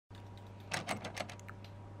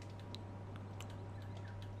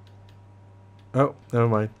Oh, never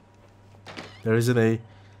mind. There isn't a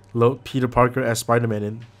load Peter Parker as Spider-Man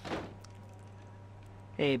in.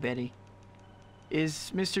 Hey, Betty.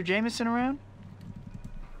 Is Mr. Jameson around?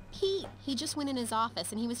 He just went in his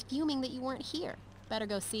office and he was fuming that you weren't here. Better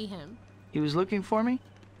go see him. He was looking for me?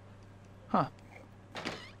 Huh.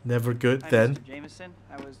 Never good Hi, then. Mr. Jameson.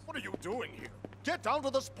 What are you doing here? Get down to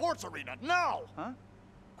the sports arena now! Huh?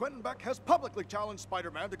 Quentin Beck has publicly challenged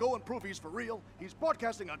Spider-Man to go and prove he's for real. He's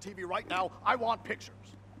broadcasting on TV right now. I want pictures.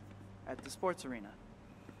 At the sports arena.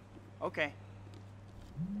 Okay.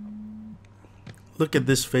 Look at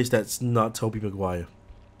this face that's not Tobey Maguire.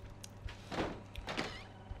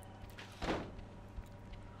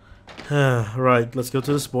 Right, let's go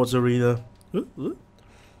to the sports arena.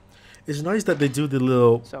 It's nice that they do the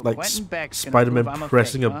little like Spider-Man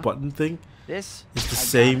pressing a button thing. This is the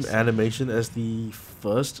same animation as the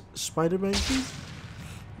first Spider-Man game.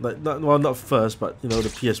 Like not first, but you know, the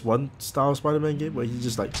PS1 style Spider-Man game where he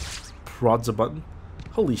just like prods a button.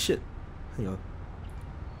 Holy shit. Hang on.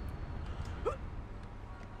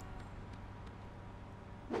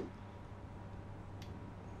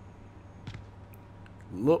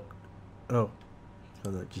 Look. Oh.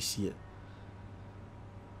 Can't actually see it.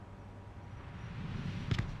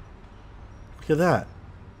 Look at that.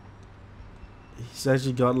 He's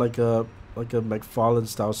actually got like a McFarlane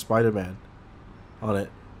style Spider-Man on it.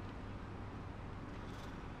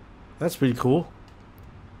 That's pretty cool.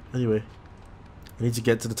 Anyway, I need to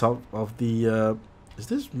get to the top of the is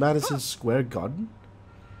this Madison Square Garden?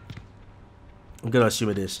 I'm gonna assume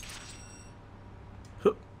it is.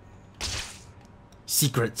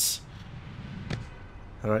 Secrets.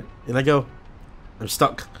 Alright, in I go. I'm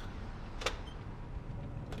stuck.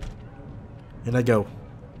 In I go.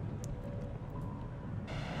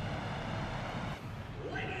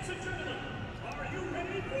 Ladies and gentlemen, are you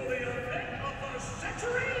ready for the event of the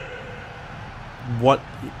century? What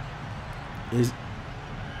is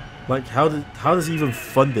like how does he even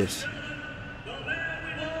fund this? The man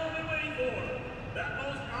we've all been waiting for. That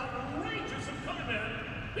most outrageous of conmen,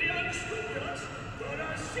 the unscrupulous,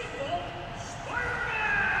 the sequel, Spider-Man!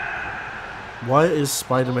 Why is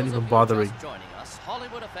Spider-Man even bothering? Joining us,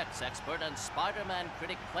 Hollywood effects expert and Spider-Man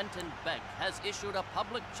critic Quentin Beck has issued a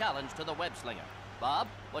public challenge to the web-slinger. Bob,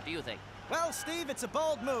 what do you think? Well, Steve, it's a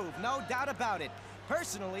bold move, no doubt about it.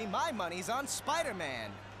 Personally, my money's on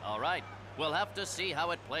Spider-Man. All right, we'll have to see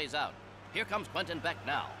how it plays out. Here comes Quentin Beck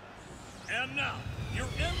now. And now, your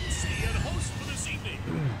MC and host for this evening.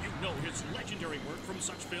 You know his legendary work from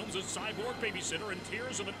such films as Cyborg Babysitter and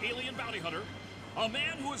Tears of an Alien Bounty Hunter. A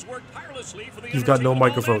man who has worked tirelessly for the He's got no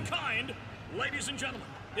entertainment of all microphone. mankind. Ladies and gentlemen,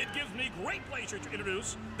 it gives me great pleasure to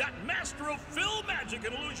introduce that master of film magic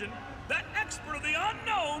and illusion, that expert of the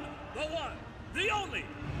unknown, the one, the only,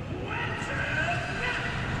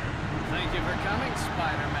 Thank you for coming,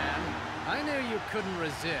 Spider-Man. I knew you couldn't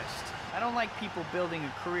resist. I don't like people building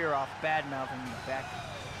a career off bad-mouthing me, Beck.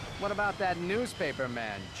 What about that newspaper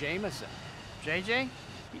man, Jameson? JJ?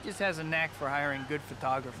 He just has a knack for hiring good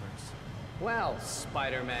photographers. Well,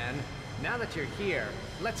 Spider-Man, now that you're here,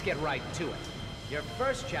 let's get right to it. Your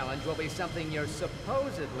first challenge will be something you're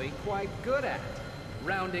supposedly quite good at.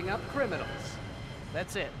 Rounding up criminals.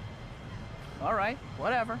 That's it. All right,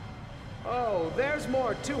 whatever. Oh, there's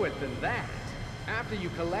more to it than that. After you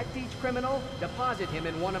collect each criminal, deposit him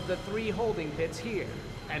in one of the 3 holding pits here.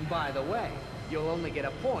 And by the way, you'll only get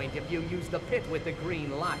a point if you use the pit with the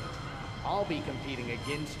green light. I'll be competing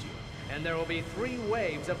against you, and there will be 3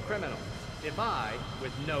 waves of criminals. If I,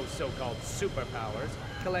 with no so-called superpowers,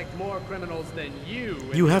 collect more criminals than you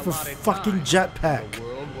in You the have a allotted fucking time, jetpack. the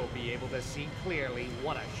world will be able to see clearly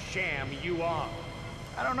what a sham you are.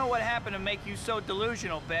 I don't know what happened to make you so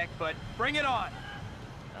delusional, Beck, but bring it on.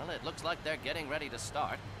 Well, it looks like they're getting ready to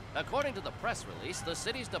start. According to the press release, the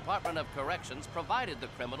city's Department of Corrections provided the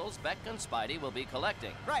criminals Beck and Spidey will be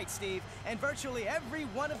collecting. Right, Steve. And virtually every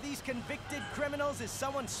one of these convicted criminals is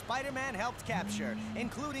someone Spider-Man helped capture,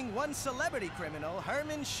 including one celebrity criminal,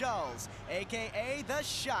 Herman Schulz, a.k.a. the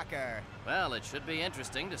Shocker. Well, it should be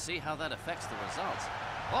interesting to see how that affects the results.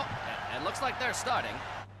 Oh, it looks like they're starting.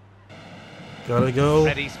 Gotta go.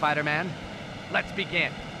 Ready, Spider-Man? Let's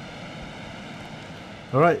begin.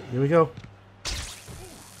 Alright, here we go.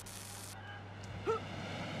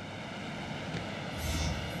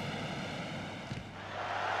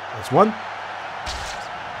 That's one.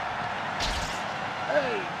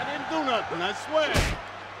 Hey, I didn't do nothing, I swear.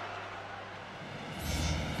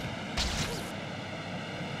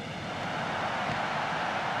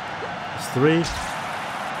 That's 3.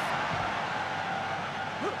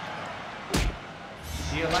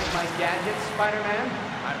 Do you like like my gadgets, Spider-Man?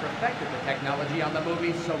 I perfected the technology on the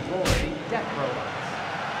movie's sorority death robots.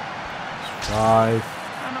 5,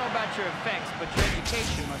 I don't know about your effects, but your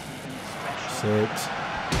education must have been special. 6,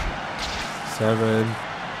 7,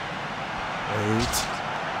 8.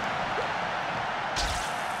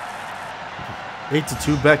 8 to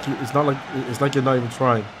 2 back. It's like you're not even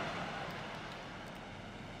trying.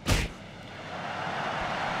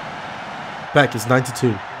 Back is 9 to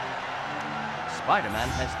 2. Spider-Man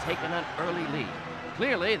has taken an early lead.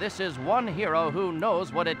 Clearly, this is one hero who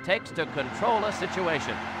knows what it takes to control a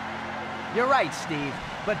situation. You're right, Steve,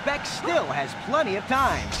 but Beck still has plenty of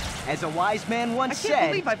time. As a wise man once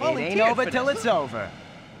said, it ain't over till it's over.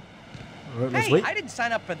 Alright, let's wait. I didn't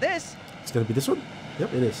sign up for this. It's gonna be this one?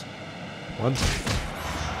 Yep, it is. 1.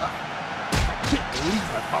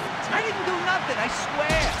 I didn't do nothing, I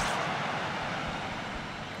swear.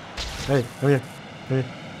 Hey, come here. Come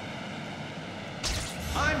here.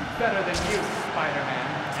 I'm better than you, Spider-Man.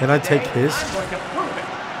 Can I take his? I'm going to prove it.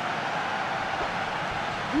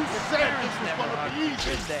 You said this was gonna be easy.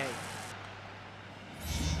 Good day.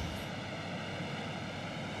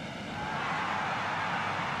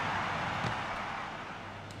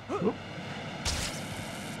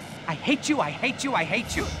 I hate you, I hate you, I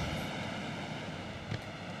hate you.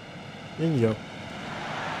 There you go.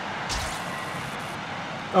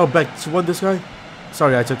 Oh, Beck, so what, this guy?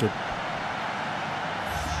 Sorry, I took it.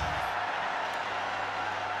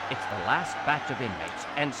 It's the last batch of inmates,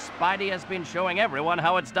 and Spidey has been showing everyone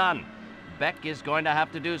how it's done. Beck is going to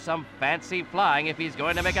have to do some fancy flying if he's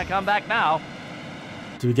going to make a comeback now.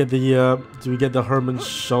 Do we get the Herman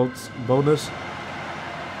Schultz bonus?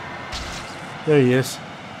 There he is.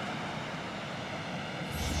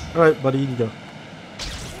 Alright, buddy, you can go. Are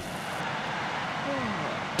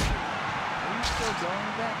you still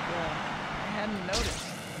going back? I hadn't noticed.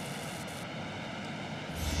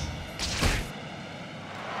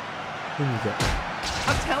 Here you go.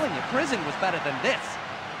 I'm telling you, prison was better than this.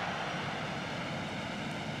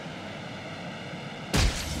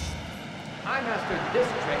 I mastered this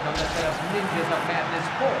trick on the set of Ninjas of Madness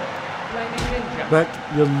 4. Flaming Ninja. Beck,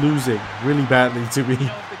 you're losing really badly to me. You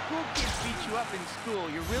know, if the cool kids beat you up in school,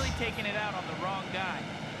 you're really taking it out on the wrong guy.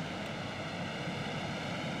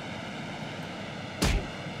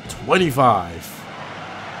 25.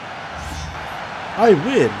 I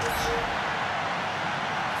win.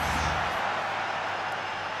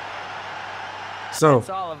 So, That's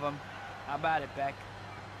all of them. How about it, Beck?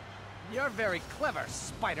 You're very clever,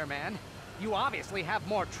 Spider-Man. You obviously have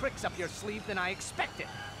more tricks up your sleeve than I expected.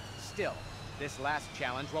 Still, this last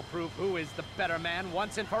challenge will prove who is the better man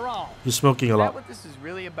once and for all. you're smoking a Is that lot. what this is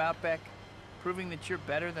really about, Beck? Proving that you're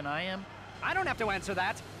better than I am? I don't have to answer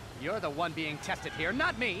that. You're the one being tested here,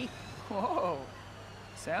 not me. Whoa.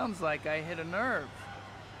 Sounds like I hit a nerve.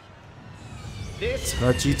 This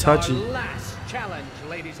Touchy, is touchy. our last challenge,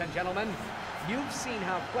 ladies and gentlemen. You've seen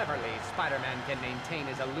how cleverly Spider-Man can maintain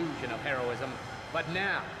his illusion of heroism, but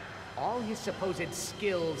now, all his supposed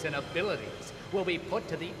skills and abilities will be put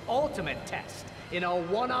to the ultimate test in a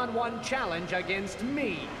one-on-one challenge against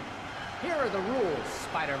me. Here are the rules,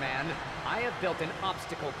 Spider-Man. I have built an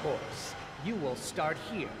obstacle course. You will start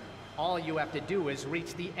here. All you have to do is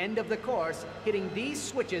reach the end of the course, hitting these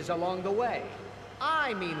switches along the way.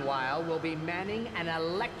 I, meanwhile, will be manning an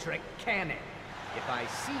electric cannon. If I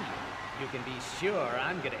see you, you can be sure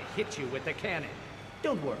I'm gonna hit you with the cannon.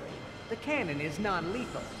 Don't worry, the cannon is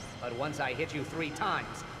non-lethal. But once I hit you 3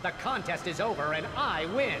 times, the contest is over and I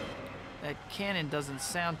win. That cannon doesn't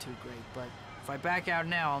sound too great, but if I back out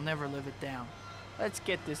now, I'll never live it down. Let's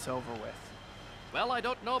get this over with. Well, I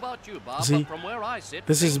don't know about you, Bob, See, but from where I sit,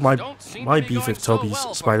 this is things my don't seem my to be beef going with so Toby's well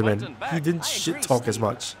for Spider-Man. Quentin He Beck. didn't shit talk as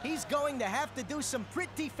much. He's going to have to do some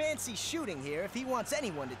pretty fancy shooting here if he wants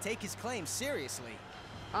anyone to take his claims seriously.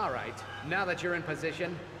 All right, now that you're in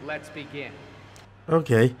position, let's begin.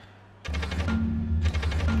 Okay.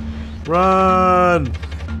 Run!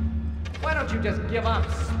 Why don't you just give up,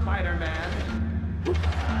 Spider-Man?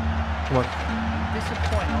 Come on.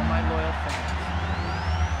 Disappoint all my loyal fans.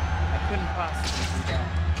 I couldn't possibly do that.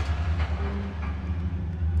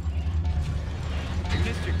 You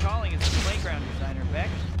missed your calling as a playground designer, Beck.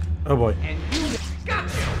 Oh boy. And you got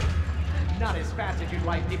you! Not as fast as you'd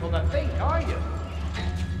like people to think, are you?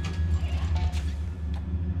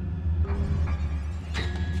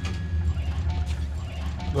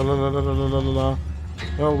 La la la la la la la la.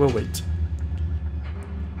 Oh, we'll wait.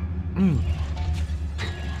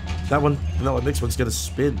 That one, no, the next one's gonna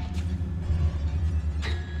spin.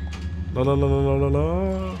 La la la la la la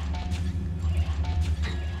la.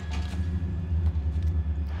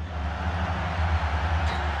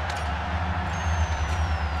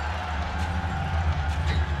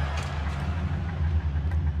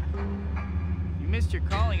 your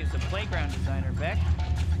calling as a playground designer, Beck.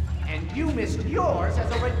 And you missed yours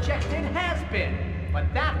as a rejected has-been.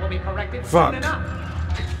 But that will be corrected Fuck. soon enough.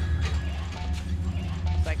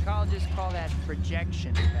 Psychologists call that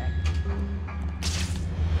projection, Beck.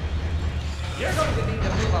 You're going to need to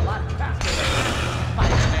move a lot faster than that,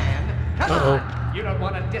 Spider-Man. Come on! You don't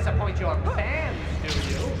want to disappoint your fans, do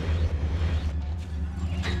you?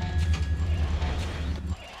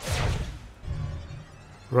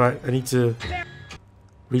 Right, I need to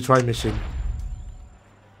retry mission.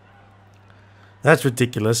 That's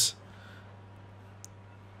ridiculous.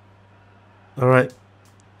 Alright.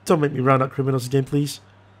 Don't make me round up criminals again, please.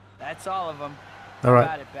 That's all of them. Alright.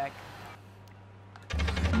 Got it, Beck.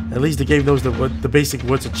 At least the game knows the basic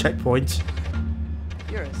words of checkpoints.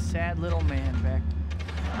 You're a sad little man, Beck.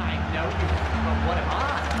 I know you, but what am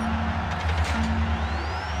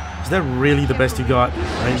I? Is that really the best you got?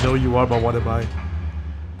 I know you are, but what am I?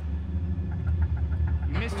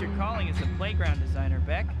 You missed your calling as a playground designer,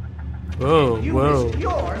 Beck. Whoa, You whoa. missed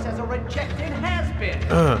yours as a rejected has-been.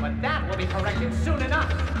 But that will be corrected soon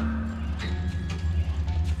enough.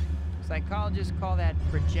 Psychologists call that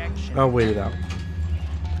projection. I'll wait it out.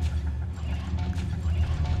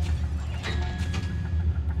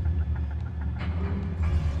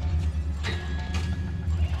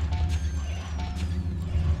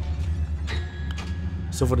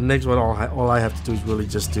 So for the next one, all I have to do is really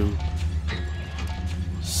just to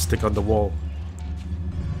stick on the wall.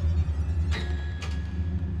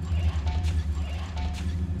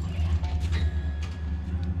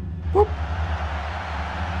 Whoop.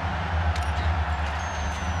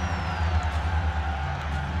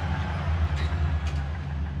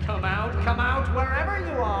 Come out, wherever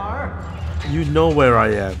you are. You know where I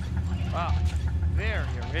am. Wow, very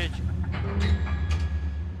original.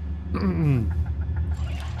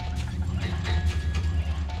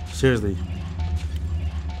 Seriously.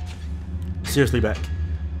 Seriously, Beck.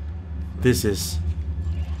 This is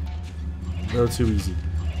a little too easy.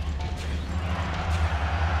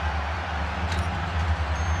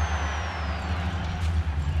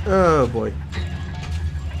 Oh boy.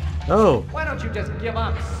 Oh. Why don't you just give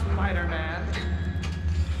up, Spider-Man?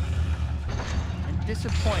 And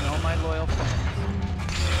disappoint all my loyal fans.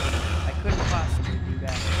 I couldn't possibly do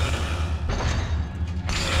that.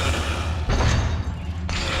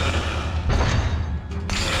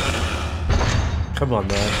 Come on,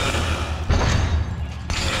 man.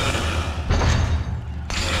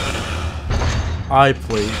 I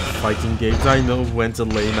play fighting games. I know when to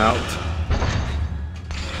lay 'em out.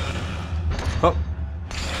 Oh.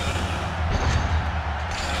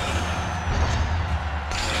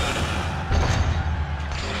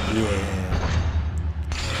 Yeah.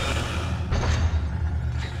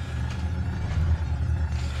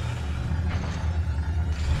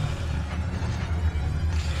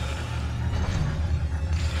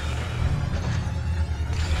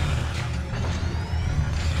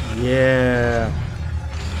 Yeah.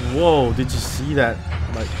 Whoa, did you see that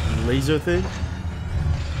like laser thing?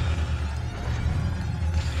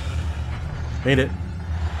 Made it.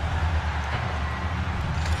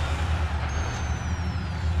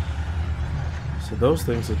 So those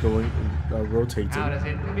things are going rotating. How does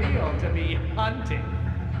it feel to be hunting?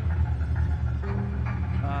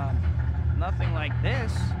 Nothing like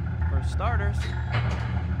this, for starters.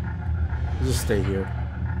 Just stay here.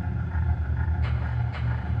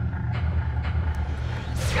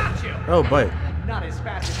 Got you! Oh, boy. Not as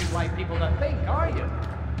fast as you'd like people to think, are you?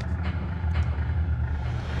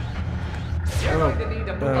 You're going to need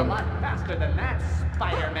to move a lot faster than that,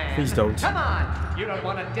 Spider-Man. Please don't. Come on! You don't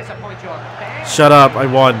want to disappoint your fans. Shut up, I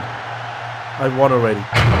won. I won already.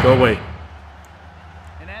 Go away.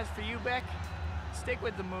 And as for you, Beck, stick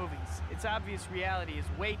with the movies. It's obvious reality is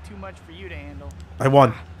way too much for you to handle. I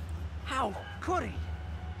won. How could he?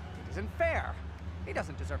 It isn't fair. He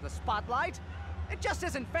doesn't deserve the spotlight. It just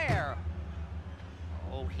isn't fair.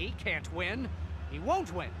 Oh, he can't win. He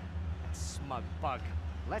won't win. That smug bug.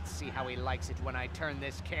 Let's see how he likes it when I turn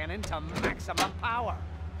this cannon to maximum power.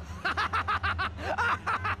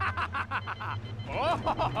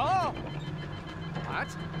 Oh.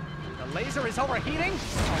 What? The laser is overheating?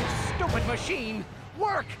 Oh, stupid machine!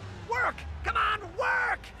 Work! Work! Come on,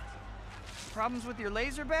 work! Problems with your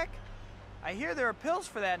laser, Beck? I hear there are pills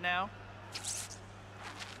for that now.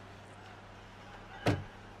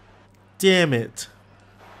 Damn it.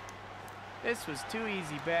 This was too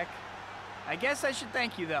easy, Beck. I guess I should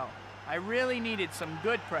thank you, though. I really needed some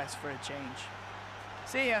good press for a change.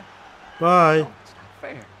 See ya. Bye. Oh, it's not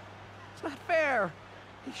fair. It's not fair.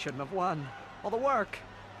 He shouldn't have won. All the work.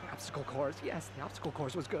 Obstacle course, yes, the obstacle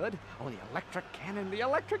course was good. Oh, the electric cannon, the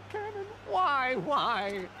electric cannon.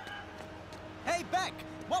 Why? Hey, Beck,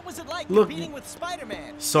 what was it like Look, competing with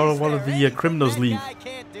Spider-Man? saw Is one of there the anything criminals that leave. guy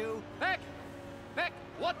can't do? Beck,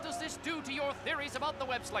 what does this do to your theories about the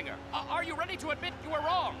web slinger? Are you ready to admit you were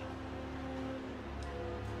wrong?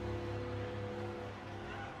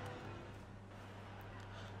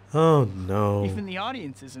 Oh no. Even the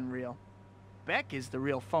audience isn't real. Beck is the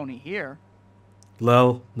real phony here.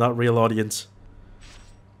 Lol, not real audience.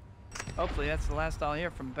 Hopefully that's the last I'll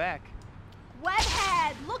hear from Beck.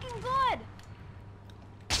 Webhead, looking good.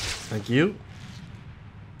 Thank you.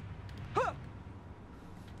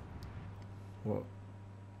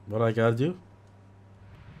 What I gotta do?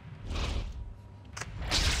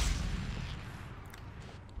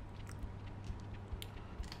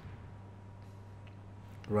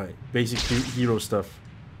 Right, basic hero stuff.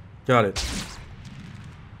 Got it.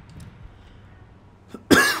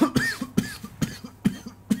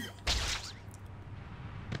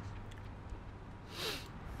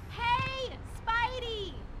 Hey,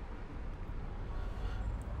 Spidey.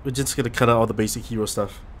 We're just gonna cut out all the basic hero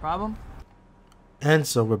stuff. Problem? And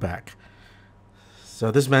so we're back.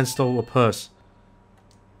 So this man stole a purse.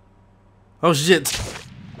 Oh shit!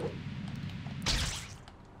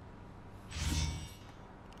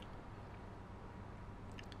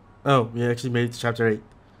 Oh, we actually made it to chapter 8.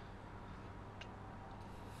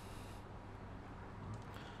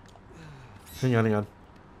 Hang on.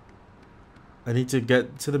 I need to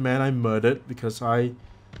get to the man I murdered because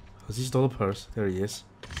he stole a purse. There he is.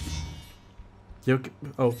 You okay?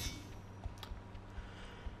 Oh.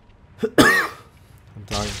 I'm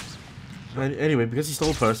dying. Anyway, because he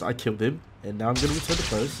stole a purse, I killed him. And now I'm gonna return the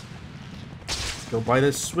purse. Go buy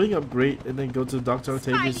the swing upgrade and then go to Dr.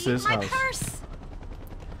 Octavius' house. Purse.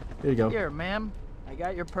 Here you go. Here, ma'am. I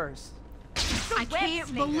got your purse. I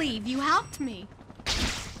can't believe you helped me.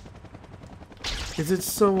 Is it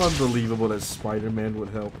so unbelievable that Spider-Man would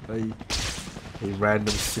help a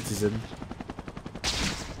random citizen?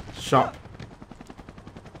 Shop.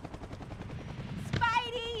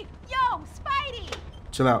 Spidey! Yo, Spidey!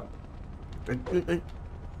 Chill out. There it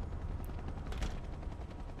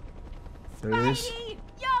is. Spidey!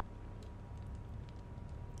 Yo!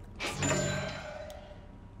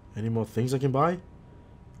 Any more things I can buy?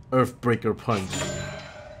 Earthbreaker punch.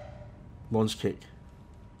 Launch kick.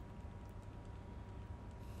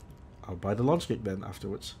 I'll buy the launch kick then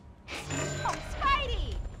afterwards. Oh,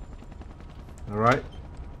 Spidey! Alright.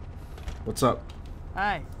 What's up?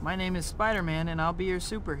 Hi, my name is Spider-Man and I'll be your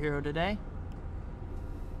superhero today.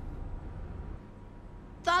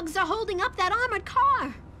 Thugs are holding up that armored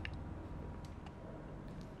car.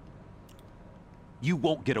 You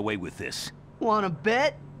won't get away with this. Wanna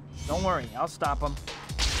bet? Don't worry, I'll stop them.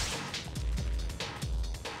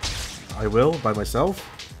 I will, by myself.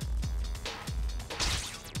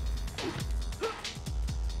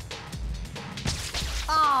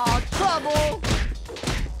 Oh, trouble!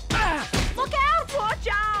 Look out! Watch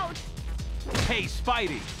out! Hey,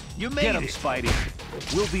 Spidey! You Get made him, it. Spidey.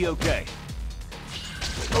 We'll be okay.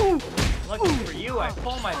 Lucky for you, I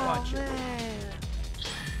pull my punches.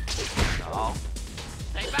 No.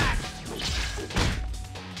 Stay back.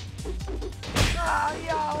 Oh,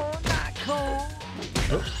 yo, not cool.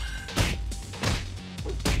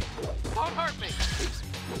 Don't hurt me.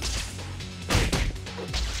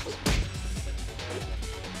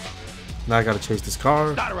 Now I gotta chase this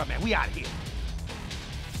car. Spider-Man, man, we out of here.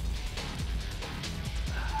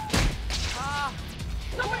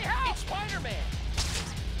 Somebody help! It's Spider-Man.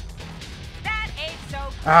 That ain't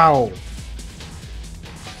so Ow!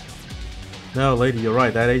 No, lady, you're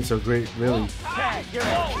right. That ain't so great, really. Tag, you're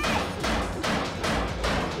home.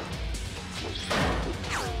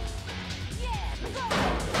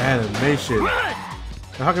 Animation.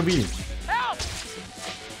 How convenient. Help!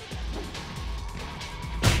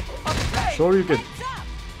 Sure you can.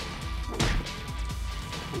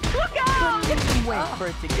 Couldn't even wait for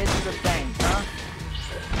it to get to the bank, huh?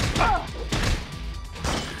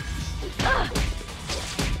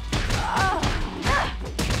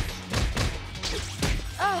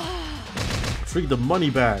 Free the money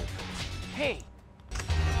bag. Hey,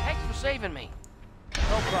 thanks for saving me.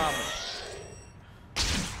 No problem.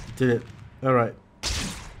 Did it. Alright.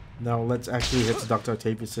 Now let's actually head to Dr.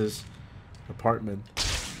 Octavius' apartment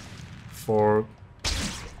for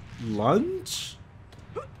lunch?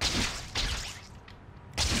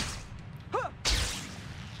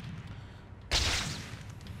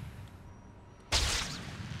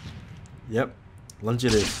 Yep. Lunch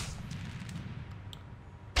it is.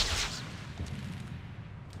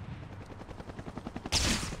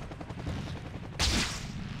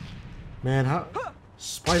 Man, how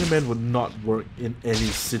Spider-Man would not work in any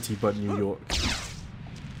city but New York.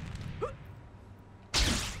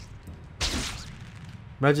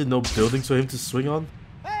 Imagine no buildings for him to swing on.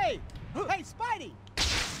 Hey! Hey, Spidey!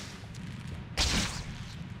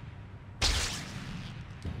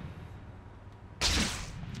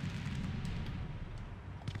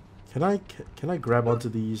 Can I grab onto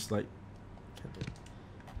these like?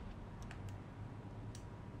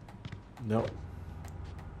 No.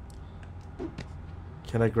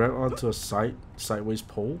 Can I grab onto a sideways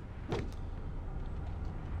pole?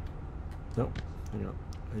 Nope. Hang on.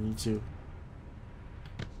 I need to.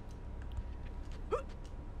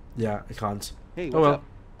 Yeah, I can't. Hey, oh what's well. up?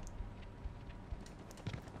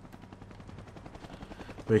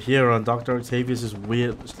 We're here on Dr. Octavius'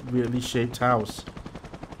 weirdly shaped house.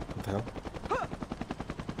 What the hell?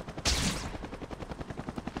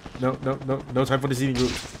 No time for the seating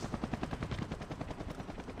group.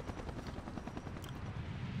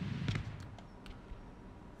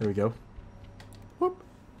 There we go. Whoop.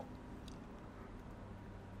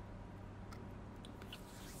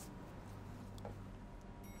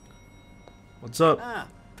 What's up? Ah,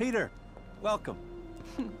 Peter. Welcome.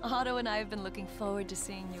 Otto and I have been looking forward to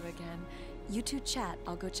seeing you again. You two chat.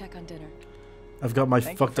 I'll go check on dinner. I've got my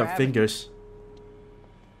Thank you fucked for up having me. fingers.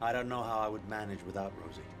 I don't know how I would manage without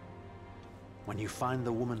Rosie. When you find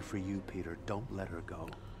the woman for you, Peter, don't let her go.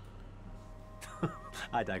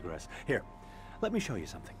 I digress. Here, let me show you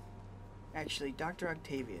something. Actually, Dr.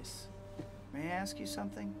 Octavius, may I ask you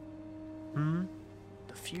something? Hmm?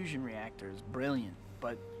 The fusion reactor is brilliant,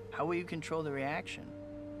 but how will you control the reaction?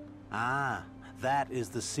 Ah, that is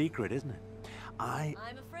the secret, isn't it? I'm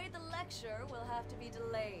afraid the lecture will have to be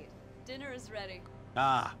delayed. Dinner is ready.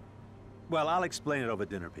 Ah. Well, I'll explain it over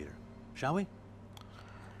dinner, Peter. Shall we?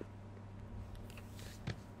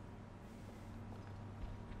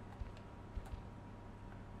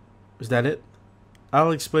 Is that it?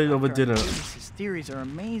 I'll explain it over Dr. dinner. Octavius' theories are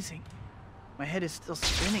amazing. My head is still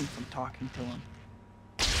spinning from talking to him.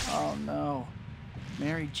 Oh no.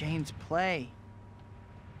 Mary Jane's play.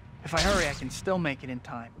 If I hurry, I can still make it in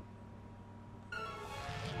time.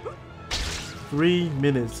 3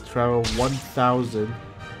 minutes travel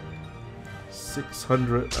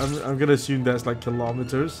 1,600. I'm gonna assume that's like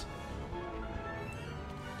kilometers.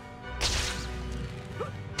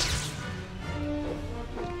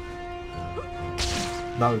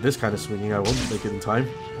 Not with this kind of swinging, I won't make it in time.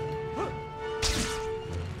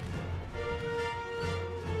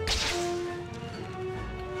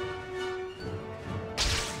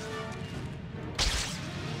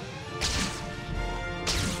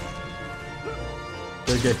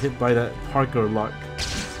 Gonna get hit by that Parker lock.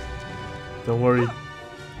 Don't worry.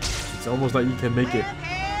 It's almost like you can make it.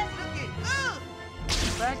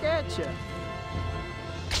 Back at you.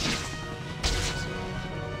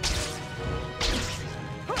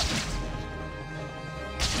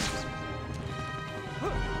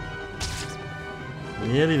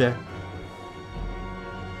 Nearly there.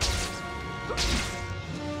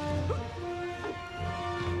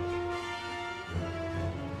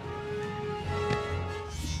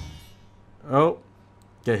 Oh,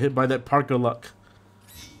 get hit by that Parker luck.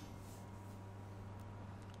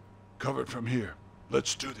 Covered from here.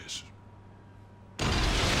 Let's do this.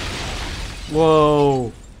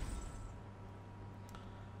 Whoa.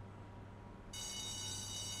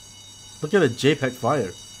 Look at the JPEG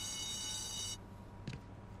fire.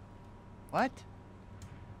 What?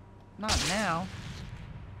 Not now.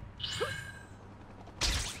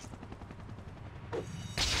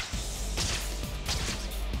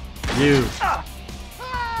 You.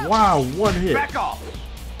 Wow, one hit. Back off,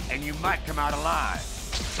 and you might come out alive.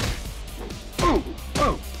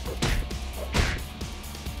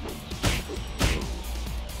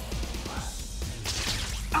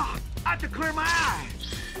 I have to clear my eyes.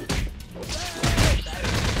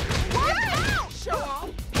 Show off!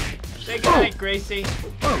 Say goodnight, Gracie.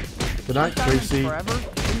 Good night, Gracie. Forever?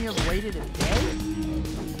 Couldn't you have waited a day?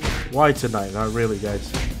 Why tonight? Not really, guys.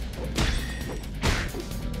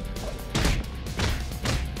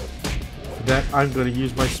 For that, I'm gonna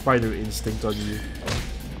use my spider instinct on you.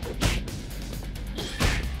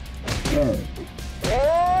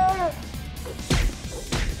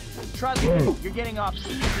 Trust me, you're getting off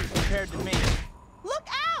easy compared to me. Look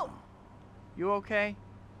out! You okay?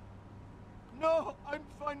 No, I'm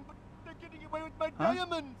fine, but they're getting away with my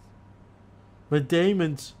diamonds. My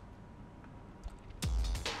diamonds.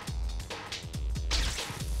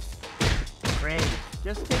 Great.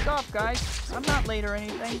 Just take off, guys. I'm not late or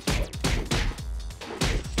anything.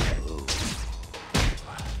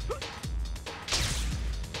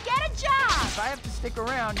 Get a job! If I have to stick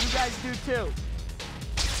around, you guys do too.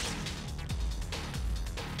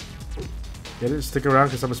 Get it? Stick around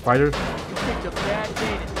because I'm a spider? You picked a bad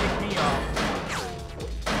day to tick me off.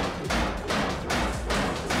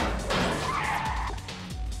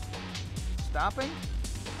 Stopping?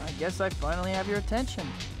 I guess I finally have your attention.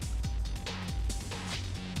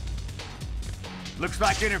 Looks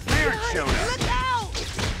like interference showed up. Look out!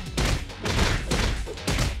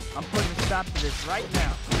 I'm putting a stop to this right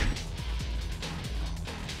now.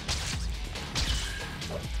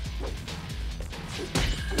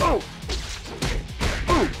 Oh!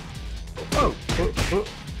 Oh!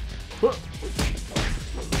 Oh!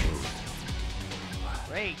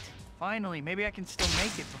 Great. Finally, maybe I can still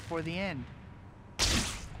make it before the end.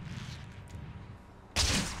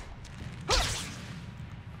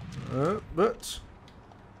 But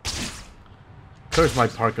curse my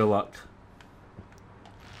Parker luck.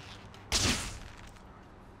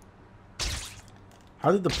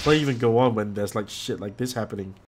 How did the play even go on when there's like shit like this happening?